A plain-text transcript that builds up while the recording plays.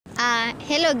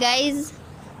Hello guys,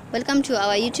 welcome to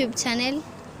our YouTube channel.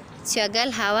 It's your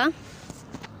girl Hawa.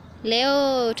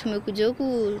 Leo tumekuja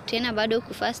huku tena bado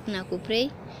kufast na kupray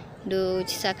ndo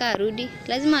Chisaka arudi.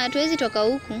 Lazima hatuwezi toka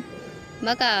huku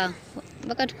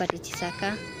mpaka tupate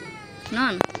Chisaka.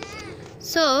 Unaona?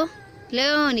 So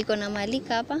leo niko na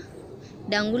Malika hapa.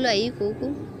 Dangulo hayuko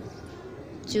huku.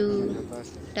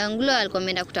 Dangulo alikuwa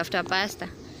ameenda kutafuta pasta.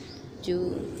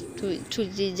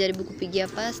 Tulijaribu kupigia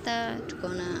pasta,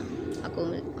 tukaona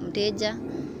ako mteja.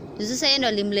 Sasa yeye ndo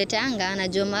alimletanga,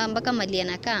 anajua mpaka mali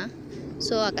anakaa.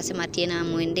 So akasema tena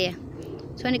amuendea.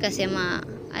 So nikasema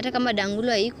hata kama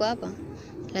Dangulo haiko hapa,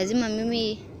 lazima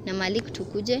mimi na Malik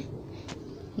tukuje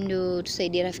ndio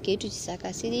tusaidie rafiki yetu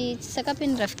Chisaka. Chisaka pia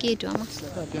ni rafiki yetu ama?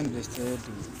 Chisaka pia ni best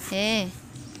yetu.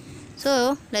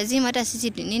 So lazima hata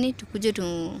sisi tukuje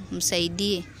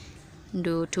tumsaidie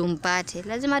ndo tumpate.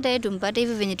 Lazima hata yeye tumpate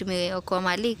hivi venye tumeokoa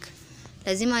Malik.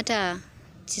 Lazima hata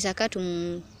Chisaka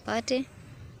tumpate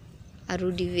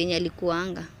arudi venye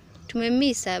alikuanga.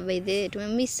 Tumemiss by the way,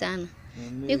 tumemiss sana.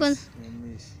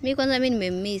 Mimi kwanza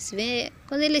nimemiss.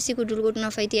 Kwanza ile siku tulikuwa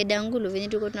tunafaitia Dangulo, venye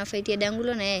tulikuwa tunafaitia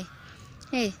Dangulo na yeye.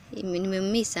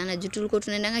 Nimemiss sana juu tulikuwa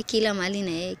tunaendanga kila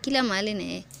mahali na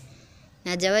yeye.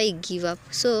 Na hajawahi give up.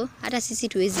 So hata sisi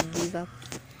tuwezi give up.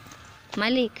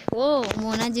 Malik,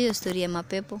 umeonaje hiyo story ya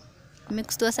mapepo?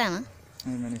 Imekustua sana?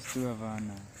 Imenistua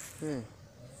bana.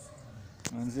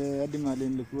 Manze hadi mali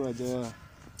nilikuwa joa.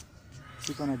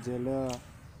 Siko najielewa.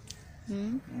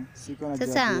 Siko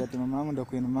najielewa. Mamangu ndo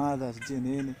queen mother sije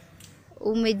nini.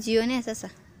 Umejionea sasa?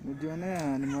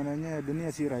 Nimejionea, nimeona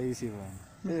dunia si rahisi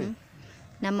bana.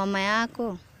 Na mama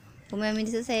yako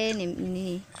umeamini sasa yeye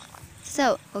ni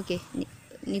sasa okay,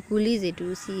 nikuulize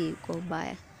tu si kwa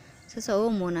ubaya. Sasa wewe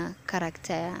umeona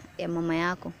karakta ya mama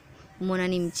yako, umeona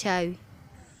ni mchawi.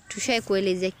 Tushai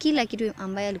kuelezea kila kitu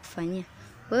ambaye alikufanyia.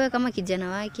 Wewe kama kijana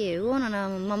wake, wewe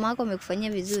unaona mama yako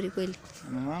amekufanyia vizuri kweli?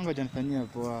 Mama yangu hajanifanyia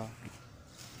poa.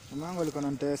 Mama yangu alikuwa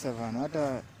ananitesa bana.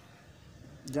 Hata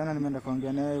jana nimeenda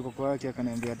kuongea naye huko kwake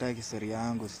akaniambia hataki historia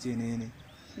yangu, sijui nini.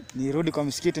 Nirudi kwa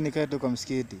msikiti nikae tu kwa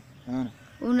msikiti. Unaona?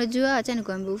 Unajua acha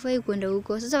nikwambie ufai kwenda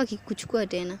huko. Sasa wakikuchukua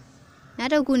tena. Na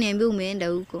hata huko niambie umeenda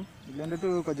huko. Nilienda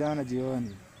tu huko jana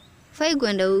jioni. Fai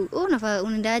kwenda huko.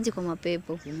 Unaendaje kwa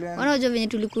mapepo? Unajua venye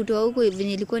tulikutoa huko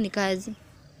venye ilikuwa ni kazi.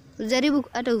 Ujaribu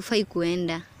hata ufai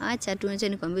kuenda. Acha tu acha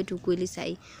nikwambie tu kweli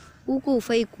sahi. Huko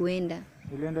ufai kuenda.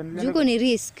 Huko ni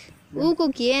risk. Huko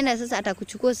kienda sasa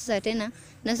atakuchukua sasa tena.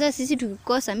 Na sasa sisi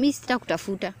tukikosa mimi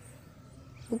sitakutafuta.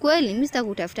 Ukweli mimi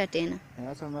sitakutafuta tena.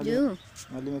 Sasa mali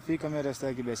imefika mimi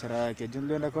rastaki biashara yake.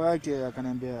 Nilienda kwake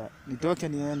akaniambia nitoke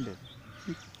niende.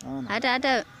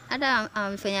 Hata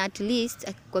amefanya at least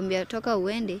akikwambia toka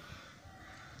uende.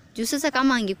 Juu sasa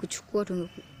kama angekuchukua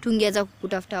tungeanza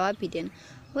kukutafuta wapi tena?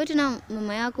 Wewe tena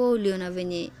mama yako uliona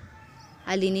venye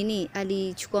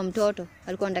alichukua mtoto,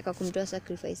 alikuwa anataka kumtoa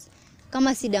sacrifice.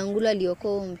 Kama si Dangulo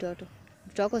aliokoa mtoto.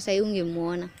 Mtoto wako sasa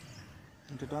ungemuona.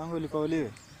 Mtoto wangu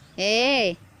alikauliwe?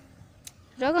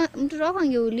 Mtoto wako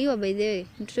angeuliwa by the way.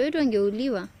 Mtoto wetu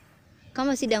angeuliwa.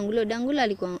 Kama si Dangulo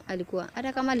alikuwa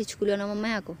hata kama alichukuliwa na mama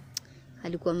yako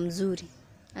alikuwa mzuri.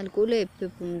 Alikuwa ule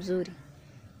pepo mzuri.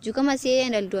 Juu kama si yeye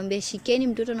ndiye alituambia shikeni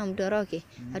mtoto na mtoroke,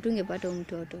 hatungepata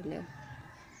mtoto leo.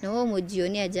 Na wewe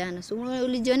umejionea jana. So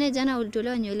ulijionea jana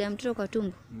ulitolewa nywele ya mtoto kwa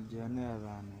tumbo. Nijionea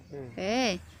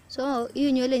bana. So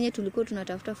hiyo nywele yenyewe tulikuwa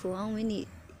tunatafuta for how many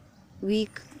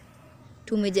week.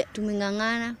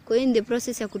 Tumengangana. Kwa hiyo in the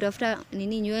process ya kutafuta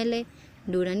nywele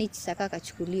ndio Chisaka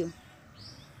akachukuliwa.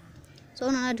 So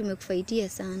unaona tumekufaitia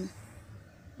sana.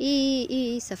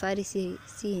 Hii safari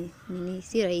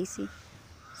si rahisi.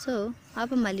 So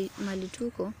hapa mali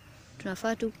tuko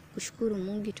tunafaa tu kushukuru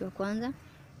Mungu kitu wa kwanza.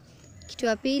 Kitu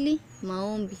ya pili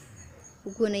maombi.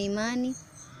 Uko na imani.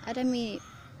 Hata mimi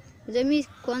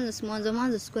kwanza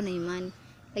mwanzo sikuwa na imani.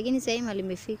 Lakini sasa hivi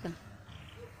limefika.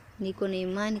 Niko na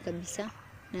imani kabisa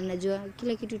na najua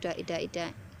kila kitu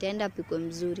itaenda piko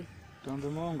mzuri. Tuombe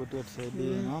Mungu tu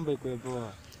atusaidie. Naomba ikuwe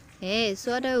poa.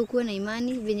 So hata ukiwa na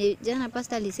imani venye jana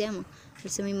pastor alisema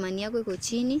imani yako iko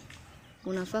chini,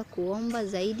 unafaa kuomba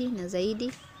zaidi na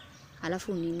zaidi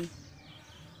alafu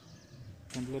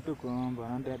Tuendelee tu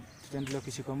kuomba, tuendelee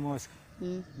kushika mosque.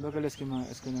 Mpaka ile siku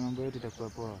mambo yetu itakuwa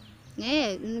poa.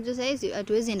 Unajua sasa hizi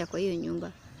hatuwezi enda kwa hiyo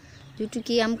nyumba. Juu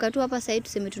tukiamka tu hapa sasa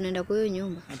tuseme tunaenda kwa hiyo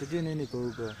nyumba. Hatujui nini kwa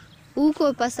huko.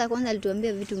 Huko pastor kwanza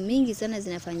alituambia vitu mingi sana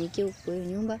zinafanyikia huko kwa hiyo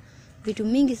nyumba. Vitu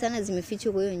mingi sana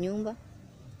zimefichwa kwa hiyo nyumba.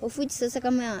 Ofuji sasa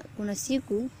kama kuna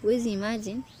siku huwezi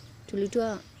imagine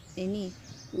tulitoa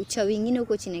uchawi wengine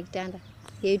huko chini ya kitanda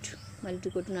yetu mali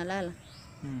tuko tunalala.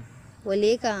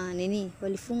 Waliweka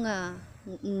walifunga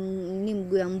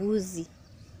mguu ya mbuzi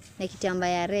na kitambaa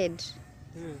ya red.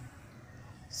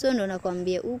 So ndo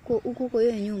nakwambia huko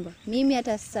hiyo nyumba. Mimi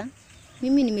hata sasa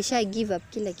mimi nimesha give up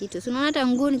kila kitu. So unaona hata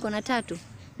nguo niko na 3.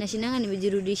 Na shinanga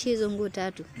nimejirudishia hizo nguo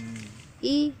 3.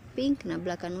 Hii pink na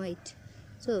black and white.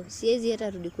 So siwezi hata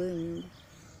rudi kwa hiyo nyumba.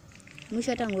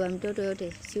 Mwisho hata nguo ya mtoto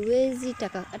yote siwezi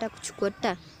hata kuchukua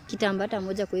kitambaa hata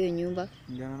moja kwa hiyo nyumba.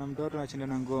 Ndio na mtoto anachinda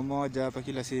na nguo moja hapa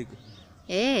kila siku.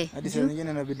 Hadi saa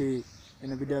nyingine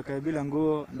inabidi akae bila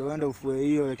nguo ndio aende ufue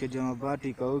hiyo yake jamaa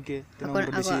bati kauke tena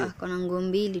mrudishie. Akona nguo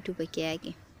 2 tu peke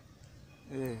yake.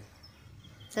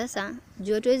 Sasa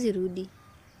juu hatuwezi rudi.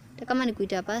 Hata kama ni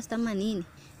kuita pasta ama nini.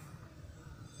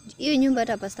 Hiyo nyumba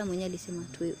hata pasta mwenyewe alisema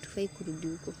tufai kurudi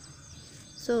huko.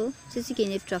 So sisi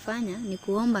kenye tutafanya ni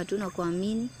kuomba tu na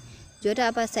kuamini. Juu hata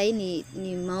hapa sasa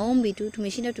ni maombi tu,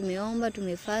 tumeomba,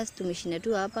 tumefast, tumeshinda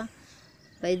tu hapa.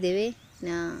 By the way,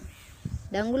 na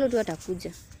Dangulo tu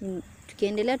atakuja.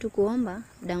 Tukiendelea tu kuomba,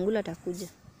 Dangulo atakuja.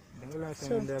 Dangulo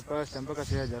ataenda pasta mpaka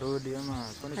sasa hajarudi ama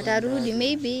atarudi,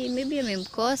 maybe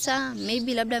amemkosa,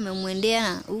 maybe labda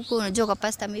amemwendea huko, unajua kwa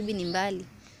pasta maybe ni mbali.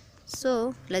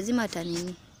 So lazima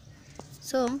atanini.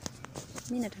 So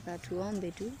mimi nataka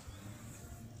tuombe tu.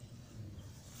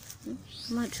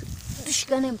 Macho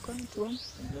tushikane mkono tuombe.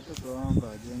 Tuomba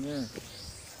jenyewe.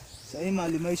 Sasa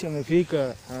mali maisha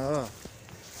yamefika.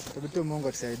 Tabitu Mungu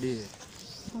atusaidie.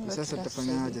 Sasa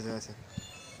tutafanyaje sasa?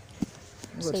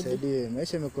 Mungu atusaidie.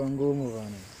 Maisha yamekuwa ngumu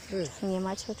bwana. Funge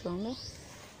macho tuombe.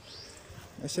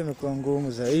 Maisha yamekuwa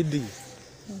ngumu zaidi.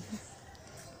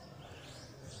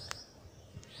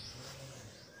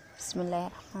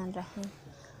 Bismillahirrahmanirrahim.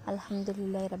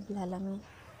 Alhamdulillahi rabbil alamin.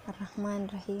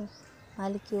 Arrahmanirrahim.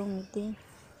 Maliki yawmiddin.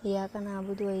 Iyyaka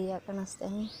na'budu wa iyyaka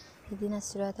nasta'in.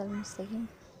 Ihdinas siratal mustaqim.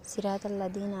 Siratal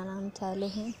ladzina an'amta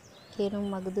 'alaihim ghairil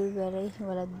maghdubi 'alaihim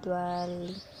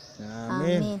waladdallin.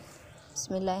 Amin.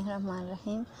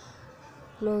 Bismillahirrahmanirrahim.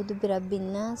 A'udhu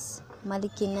birabbin nas,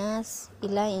 malikin nas,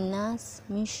 ilahin nas,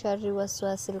 min sharri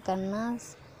waswasil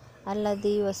khannas,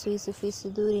 alladhi yuwaswisu fi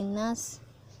sudurin nas,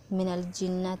 minal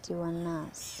jinnati wan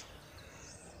nas.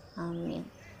 Amin.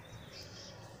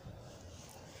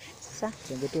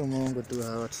 Tabitu Mungu tu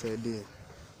atusaidie.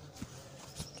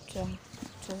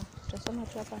 Tutasoma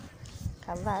tu hapa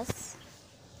kavas.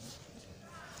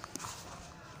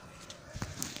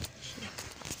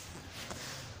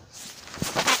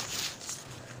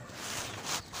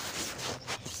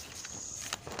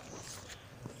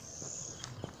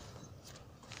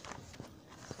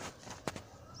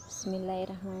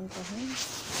 Bismillahirrahmanirrahim.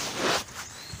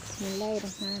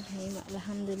 Bismillahirrahmanirrahim.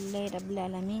 Alhamdulillahi rabbil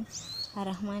alamin.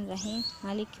 Arrahmanirrahim.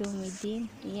 Maliki yawmiddin.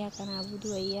 Iyyaka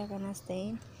na'budu wa iyyaka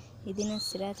nasta'in. Ihdinas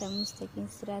siratal mustaqim.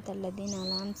 Siratal ladzina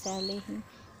an'amta 'alaihim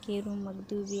ghairil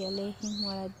maghdubi 'alaihim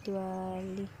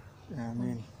waladdallin.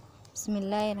 Amin.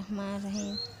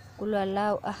 Bismillahirrahmanirrahim. Qul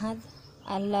huwallahu ahad,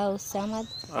 Allahus samad.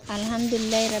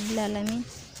 Alhamdulillahi rabbil alamin.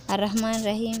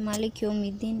 Arrahmanirrahim. Maliki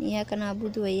yawmiddin. Iyyaka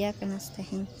na'budu wa iyyaka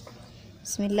nasta'in.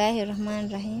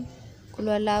 Bismillahirrahmanirrahim. Qul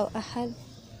huwallahu ahad,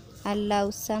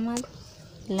 Allahus samad.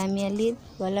 Lam yalid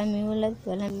wa lam yulad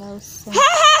wa lam yakul lahu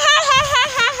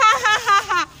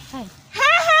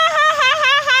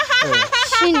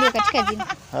Shindwe katika jina.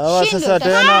 Sasa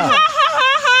tena.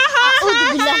 A'udhu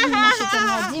billahi minash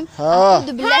shaitani rajim.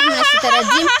 A'udhu billahi minash shaitani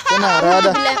rajim. Tena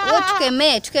rada.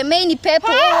 Tukemee ni pepo.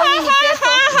 Wewe ni pepo.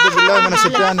 A'udhu billahi minash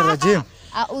shaitani rajim.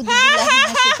 A'udhu billahi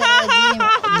minash shaitani rajim.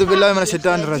 A'udhu billahi minash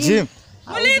shaitani rajim.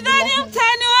 Ulidhani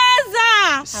mtaniweza.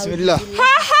 Bismillah.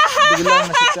 A'udhu billahi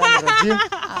minash shaitani rajim.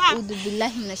 A'udhu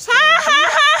billahi minash shaitani rajim.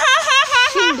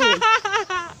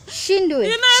 Shindwe.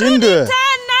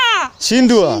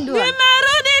 Shindwa.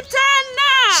 Nimerudi tena.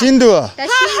 Shindwa.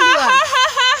 Tashindwa.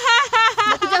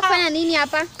 Unakuja kufanya nini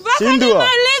hapa? Shindwa.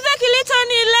 Nimaliza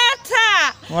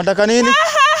kilichonileta. Unataka nini?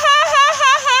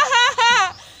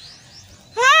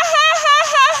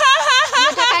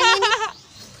 Unataka nini?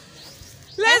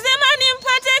 Lazima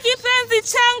nimpate kipenzi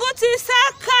changu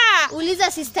CHISAKA.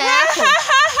 Uliza sister yako.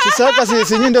 CHISAKA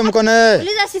si ndio mko na yeye?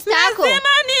 Uliza sister yako. Lazima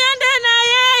niende na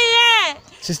yeye.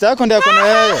 Sister yako ndio ako na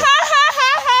yeye.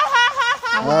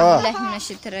 A'udhu billahi minash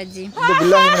shaitani rajim. A'udhu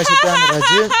billahi minash shaitani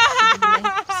rajim.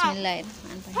 Bismillahirrahmanirrahim.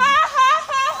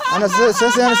 Ana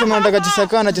sasa anasema anataka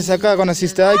CHISAKA na CHISAKA kwa na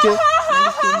sister yake.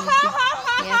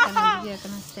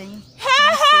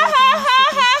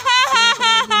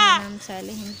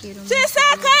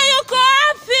 CHISAKA yuko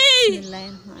wapi?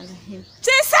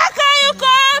 CHISAKA yuko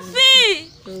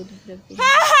wapi? A'udhu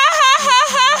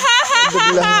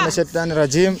billahi minash shaitani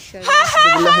rajim.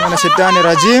 A'udhu billahi minash shaitani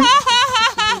rajim.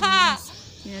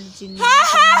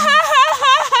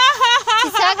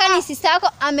 CHISAKA ni sister yako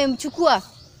amemchukua.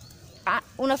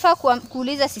 Unafaa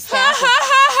kuuliza sister yako.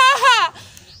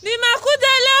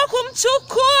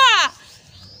 chukua.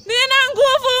 Nina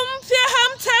nguvu mpya,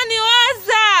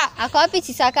 hamtaniweza. Ako wapi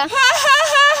Chisaka?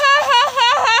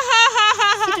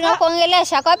 Si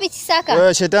tunakuongelesha, ako wapi Chisaka?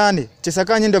 Wewe shetani,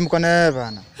 Chisaka nyinyi ndio mko naye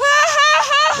bana.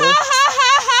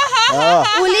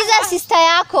 Uliza sister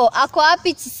yako, ako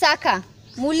wapi Chisaka?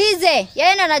 Muulize,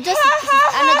 yeye anajua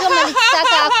mali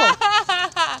Chisaka ako.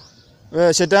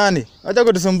 Wewe shetani, acha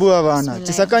kutusumbua bana.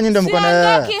 Chisaka nyinyi ndio mko naye.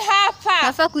 Siondoki hapa.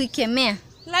 Nafaa kuikemea.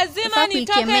 Lazima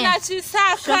nitoke na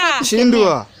Chisaka.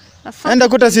 Shindwa. Enda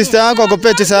kuta sister yako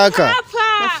akupee Chisaka.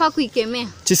 Nafaa kuikemea.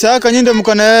 Chisaka nyinyi ndio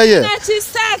mko na yeye. Na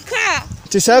Chisaka.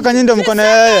 Chisaka nyinyi ndio mko na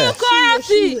yeye.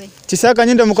 Chisaka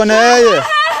nyinyi ndio mko na yeye.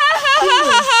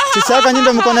 Chisaka nyinyi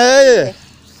ndio mko na yeye.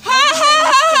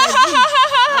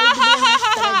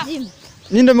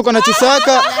 Nyinyi ndio mko na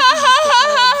Chisaka.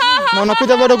 Na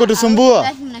unakuja bado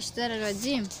kutusumbua.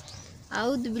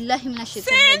 A'udhu billahi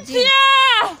minashaitani rajim.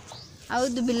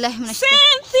 A'udhu billahi minashaitani.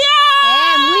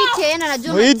 Muite yeye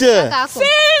anajua Chisaka ako.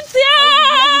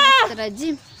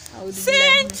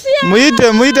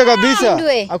 Muite kabisa.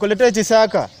 Akuletee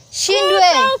Chisaka. Shindwe.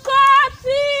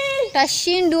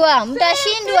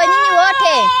 Mtashindwa nyinyi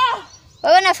wote.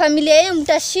 Wewe na familia yenu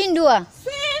mtashindwa.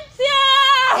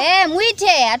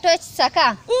 Muite atoe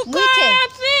Chisaka.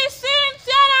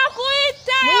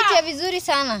 Muite vizuri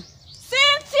sana.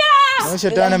 Na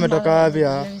shetani ametoka wapi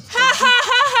hapa?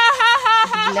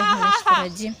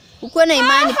 Uko na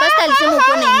imani. Pastor alisema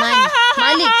uko na imani.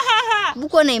 Malik,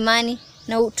 uko na imani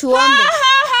na tuombe.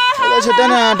 Wala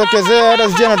shetani anatokezea, hata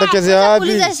sijui anatokezea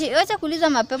wapi. Acha kuuliza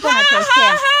mapepo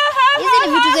yanatokea. Hizi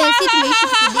ni vitu zenye sisi tumeishi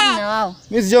tukidini na wao.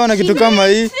 Mimi sijaona kitu kama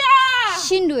hii.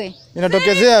 Shindwe.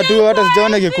 Inatokezea tu, hata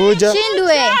sijaona kikuja.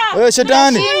 Shindwe. Wewe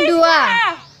shetani. Shindwa.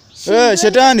 Wewe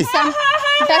shetani.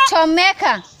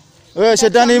 Utachomeka. Wewe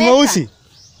shetani mweusi.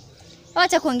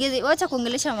 Wacha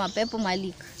kuongelesha mapepo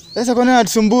Malik. Sasa kwa nini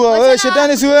anatusumbua? Wewe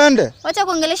shetani si uende. Wacha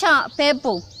kuongelesha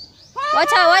pepo.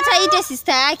 Wacha ite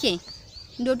sister yake.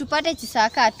 Ndio tupate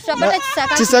Chisaka. Tutapata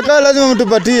Chisaka. Chisaka lazima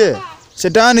mtupatie.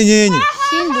 Shetani nyinyi.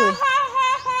 Shindwe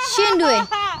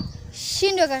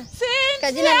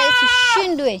kwa jina la Yesu,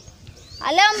 shindwe.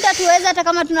 Leo mtatuweza hata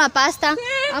kama tuna pasta.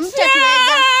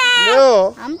 Hamtatuweza.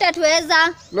 Leo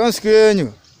Hamtatuweza. siku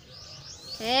yenu.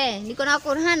 Niko na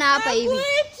Qur'an hapa hivi.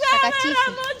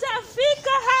 Takatifu.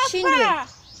 Shindwe.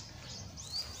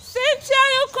 Sintia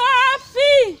yuko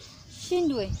wapi?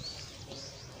 Shindwe.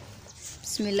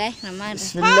 Bismillahirrahmanirrahim.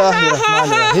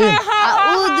 Bismillahirrahmanirrahim.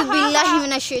 A'udhu billahi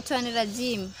minashaitani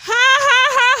rajim.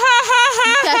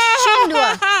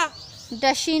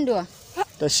 Mtashindwa.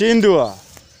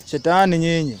 Shetani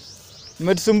nyinyi.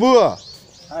 Mmetusumbua.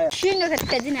 Shindwa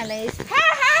katika jina la Yesu.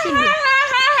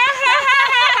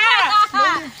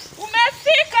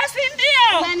 Umefika si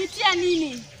ndio? Unanitia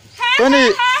nini?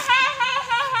 Kwani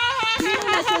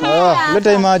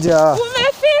leta imaji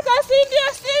Umefika si ndio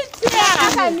Cynthia?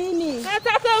 Nataka nini?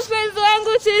 Nataka mpenzi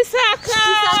wangu Chisaka.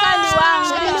 Chisaka ni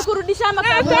wangu. Nikurudisha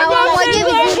Nataka mmoja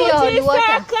vizuri ya holy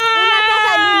water.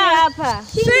 Unataka nini hapa?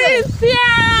 Cynthia.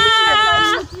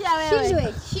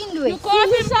 Shindwe. Yuko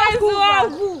wapi mpenzi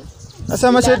wangu?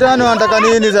 Sasa mashetani wanataka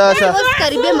nini sasa?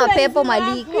 Usikaribie mapepo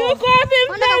Maliko. Yuko wapi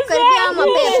Unataka mpenzi kukaribia wangu?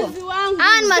 mapepo.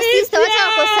 Ni masista, wacha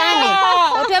wakosane.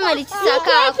 Watoe mali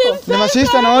Chisaka hapo. Ni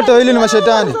masista na wote wawili ni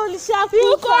mashetani. Yuko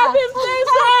wapi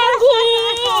mpenzi wangu?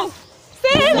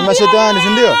 Ni mashetani, si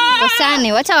ndio?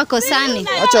 Wakosane, wacha wakosane.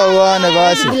 Acha uane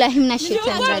basi. Billahi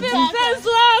minashaitani rajim. Mpenzi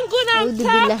wangu A'udhu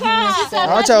billahi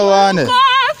minashaitani. Acha uane.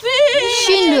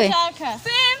 Shindwe.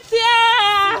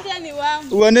 Cynthia ni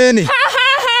wangu. Uaneni.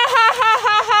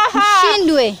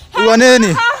 Shindwe.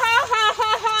 Uaneni.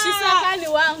 Chisaka ni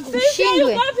wangu.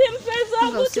 Shindwe. Wapi mpenzi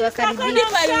wangu? Usiwakaribie. Ni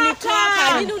pale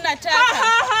ulitoka. Nini unataka?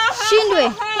 Shindwe.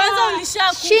 Kwanza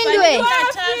ulishakufa. Shindwe.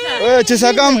 Unataka? Wewe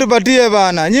Chisaka mtupatie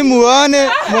bana. Nyinyi muane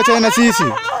mwache na sisi.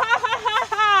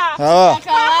 Sawa.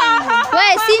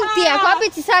 Wewe Cynthia, kwa wapi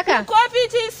Chisaka? Wapi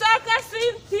Chisaka?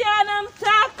 Cynthia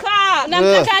namtaka.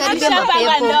 Namtaka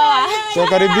alishapanga ndoa. Sio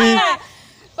karibi.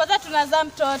 Kwanza tunazaa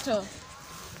mtoto.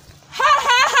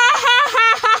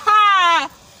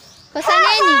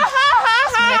 Kosaneni.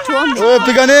 Tuombe. Wewe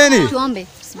piganeni. Tuombe.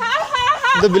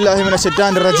 A'udhu billahi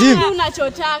minashaitani rajim.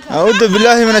 Unachotaka. A'udhu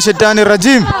billahi minashaitani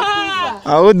rajim.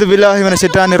 A'udhu billahi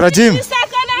minashaitani rajim.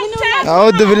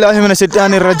 A'udhu billahi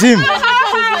minashaitani rajim.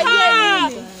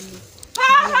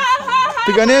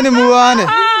 Piganeni muane.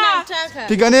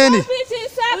 Piganeni.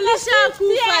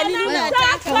 Ulishakufa. Nini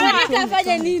unataka? Unataka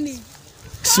fanya nini?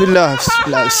 Bismillah.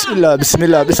 Bismillah.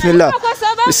 Bismillah.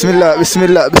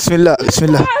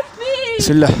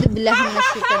 Billahi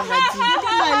minashaitani rajim.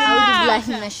 A'udhu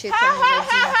billahi minashaitani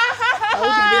rajim.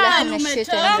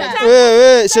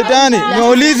 Wewe shetani,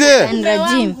 niulize.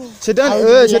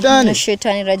 Shetani, shetani.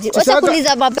 Shetani rajim. Wacha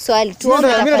kuuliza baba swali.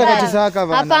 Tuombe. Mimi nataka CHISAKA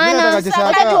bana. Hapana.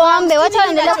 Wacha tuombe. Wacha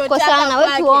waendelee kukosana.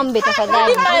 Wewe tuombe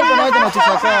tafadhali. Na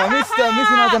CHISAKA. Mimi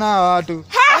sina hata na watu.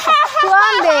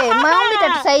 Tuombe. Maombi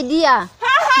itatusaidia.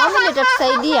 Maombi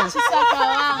itatusaidia. CHISAKA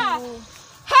wangu.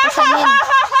 Sasa nini?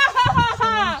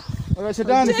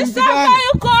 Shetani CHISAKA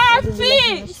yuko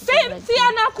wapi? Sisi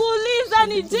anakuuliza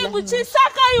nijibu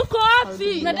CHISAKA yuko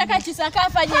wapi? Unataka CHISAKA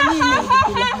afanye nini?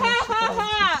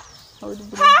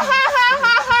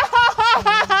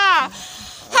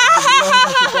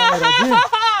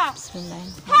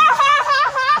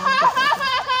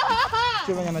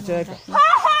 Chuma anacheka.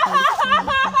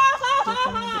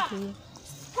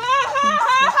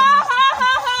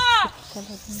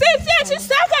 Sisi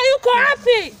CHISAKA yuko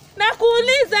wapi?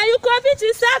 Nakuuliza yuko wapi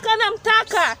CHISAKA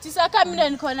namtaka? CHISAKA mimi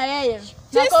niko na yeye.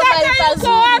 CHISAKA yuko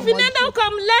wapi? Nenda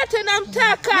ukamlete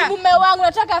namtaka. Mume wangu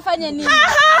nataka afanye nini?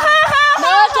 Na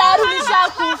wote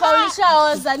ulishakufa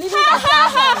ulishaoza. Nini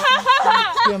unataka?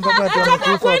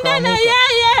 Nataka kwenda na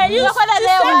yeye. Yuko na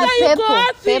leo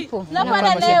pepo.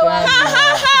 Nakwenda leo.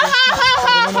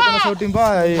 Kuna sauti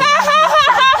mbaya hii.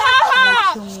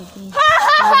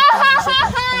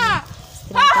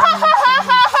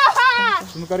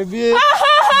 Tumkaribie.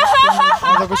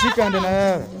 Anza kushika ndio na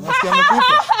wewe. Nasikia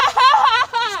amekufa.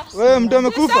 Wewe mtu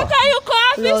amekufa. CHISAKA yuko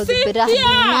wapi?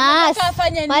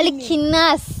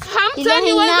 Malikinas.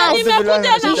 Hamtaniweza, nimekuja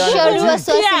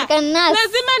na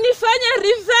lazima nifanye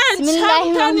revenge.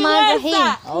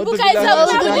 Bismillahirrahmanirrahim. Kumbuka hizo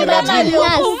kufuri mama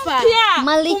aliyokufa.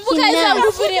 Malikinas.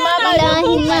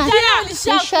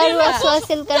 Bishar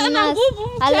waswasil kanas.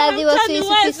 Alladhi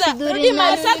waswisu fi suduri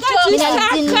nas. Minal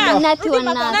jinnati wan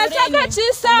nas. Nataka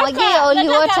CHISAKA. Wagia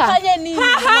uliota.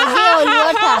 Wagia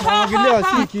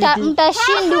uliota.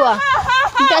 Mtashindwa.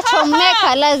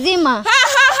 Mtachomeka lazima.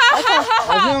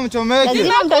 Lazima mchomeke.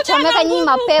 Lazima mtachomeka nyinyi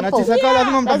mapepo. Na CHISAKA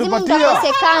lazima mtatupatia. Lazima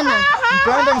mtakosekana.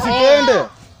 Mpende msipende.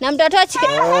 Na mtatoa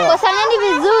kosanani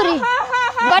vizuri.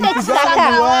 Mpate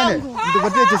CHISAKA.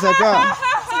 Mtupatie CHISAKA.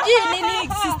 Sijui nini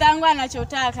sister yangu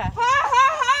anachotaka.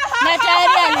 Na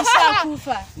tayari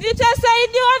alishakufa.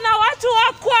 Nitasaidiwa na watu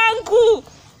wa kwangu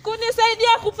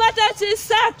kunisaidia kupata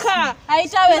CHISAKA.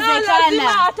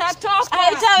 Haitawezekana.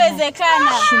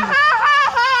 Haitawezekana.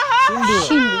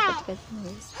 Mshindwe katika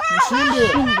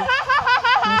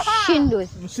Mshindwe.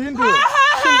 Mshindwe.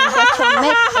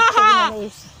 Mtachomeka katika jina la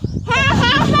Yesu.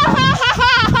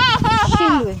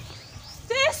 Mshindwe.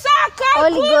 CHISAKA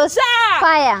Holy Ghost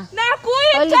fire.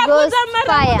 Holy Ghost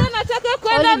fire. Nataka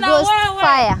kwenda na wewe.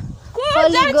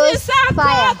 Holy Ghost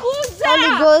fire. Holy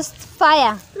Ghost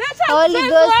fire. Holy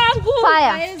Ghost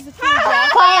fire.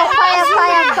 Fire, fire,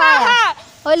 fire, fire.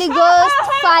 Holy Ghost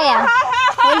fire.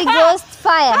 Holy Ghost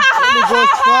fire. Holy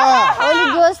Ghost fire. Holy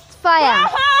Ghost fire.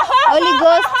 Holy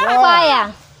Ghost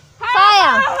fire.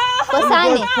 Fire.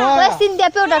 Kosani. Wewe Cynthia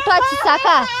pia utatoa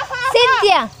CHISAKA.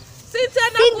 Cynthia.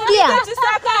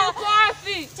 CHISAKA yuko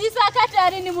wapi? CHISAKA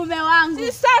tayari ni mume wangu.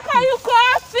 CHISAKA yuko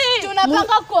wapi?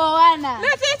 Tunapanga kuoana.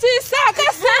 Lete CHISAKA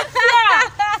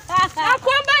Cynthia.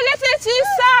 Nakuomba lete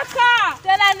CHISAKA.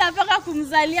 Tena napanga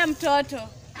kumzalia mtoto.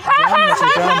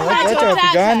 Wacha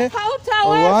wapigane.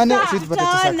 Waone sisi tupate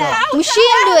CHISAKA.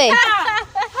 Mshindwe.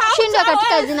 Mshindwe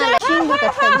katika jina la Shindwe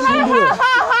katika jina.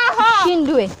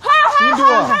 Mshindwe.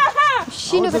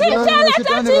 Mshindwe katika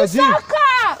jina la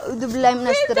Udubla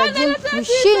mnastarajim.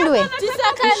 Mshindwe. Mshindwe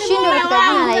katika jina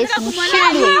la Yesu.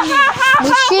 Mshindwe.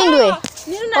 Mshindwe.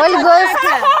 Holy Ghost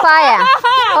fire.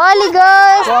 Holy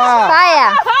Ghost fire.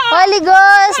 Holy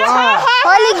Ghost.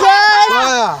 Holy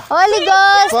Ghost. Holy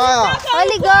Ghost.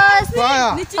 Holy Ghost.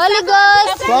 Holy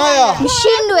Ghost.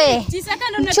 Mshindwe.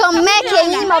 Mchomeke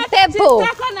nyinyi mapepo.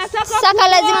 CHISAKA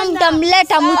lazima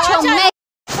mtamleta mchomeke.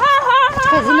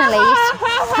 Kwa jina la Yesu.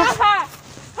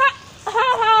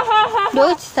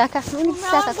 Ndio CHISAKA. Nini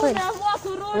CHISAKA kweli?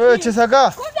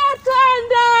 CHISAKA.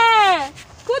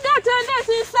 Kuja twende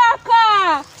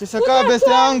CHISAKA. CHISAKA best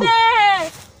yangu.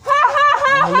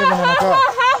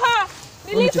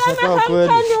 Nilisema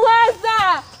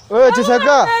hamtaniweza. Wewe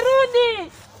CHISAKA.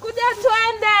 Narudi. Kuja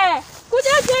twende.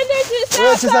 Kuja twende CHISAKA.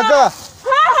 Wewe CHISAKA.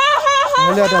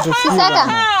 Angalia hata tusikia.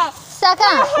 CHISAKA.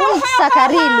 Huyu CHISAKA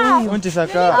rili huyu. Huyu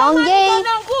CHISAKA. Aongei.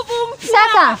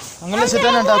 CHISAKA. Angalia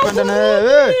shetani anataka kwenda na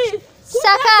wewe.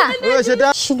 CHISAKA. Wewe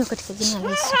shetani. Shindwe katika jina la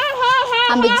Yesu.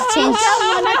 Amejichange.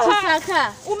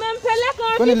 CHISAKA. Umempeleka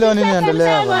wapi? Kwani leo nini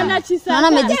inaendelea bwana? Naona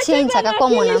amejichange akakuwa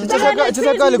mwanamke.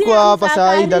 CHISAKA alikuwa hapa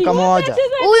saa hii dakika moja.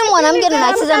 Huyu mwanamke ndo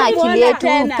anacheza na akili yetu,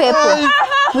 pepo.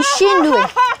 Mshindwe.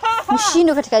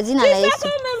 Mshindwe katika jina la Yesu.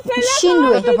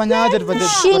 Mshindwe. Tutafanyaje tupate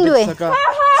Mshindwe. CHISAKA?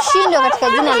 Mshindwe katika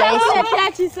jina la Yesu.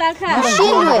 Chisaka.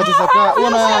 Mshindwe.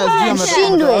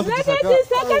 Mshindwe.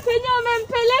 Chisaka penye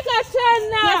umempeleka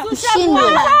tena.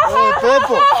 Mshindwe.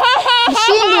 Pepo.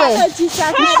 Mshindwe.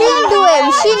 Mshindwe.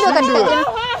 Mshindwe katika jina.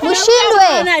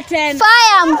 Mshindwe.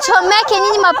 Fire mchomeke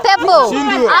nyinyi mapepo.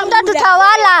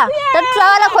 Hamtatutawala.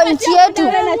 Tutatawala kwa nchi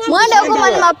yetu. Mwende huko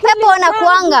mali mapepo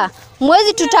wanakuanga.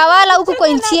 Mwezi tutawala huku kwa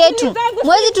nchi yetu.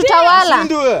 Mwezi tutawala.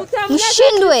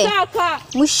 Mshindwe.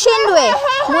 Mshindwe.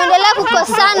 Muendelee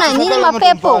kukosana nyinyi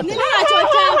mapepo.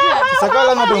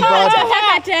 Chisaka na tumpate.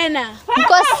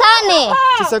 Mkosane.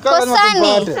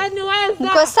 Mkosane.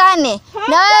 Mkosane.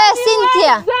 Na wewe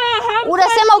Cynthia,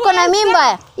 unasema uko na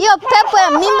mimba. Hiyo pepo ya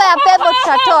mimba ya pepo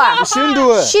tutatoa.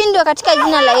 Mshindwe. Mshindwe katika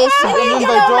jina la Yesu.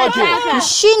 Mimba itoke.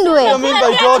 Mshindwe. Mimba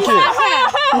itoke.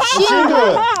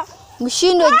 Mshindwe.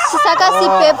 Mshindwe. Chisaka si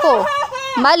pepo,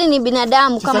 bali ni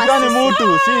binadamu kama sisi. Chisaka ni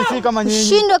mtu, si kama nyinyi.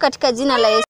 Mshindwe katika jina la Yesu.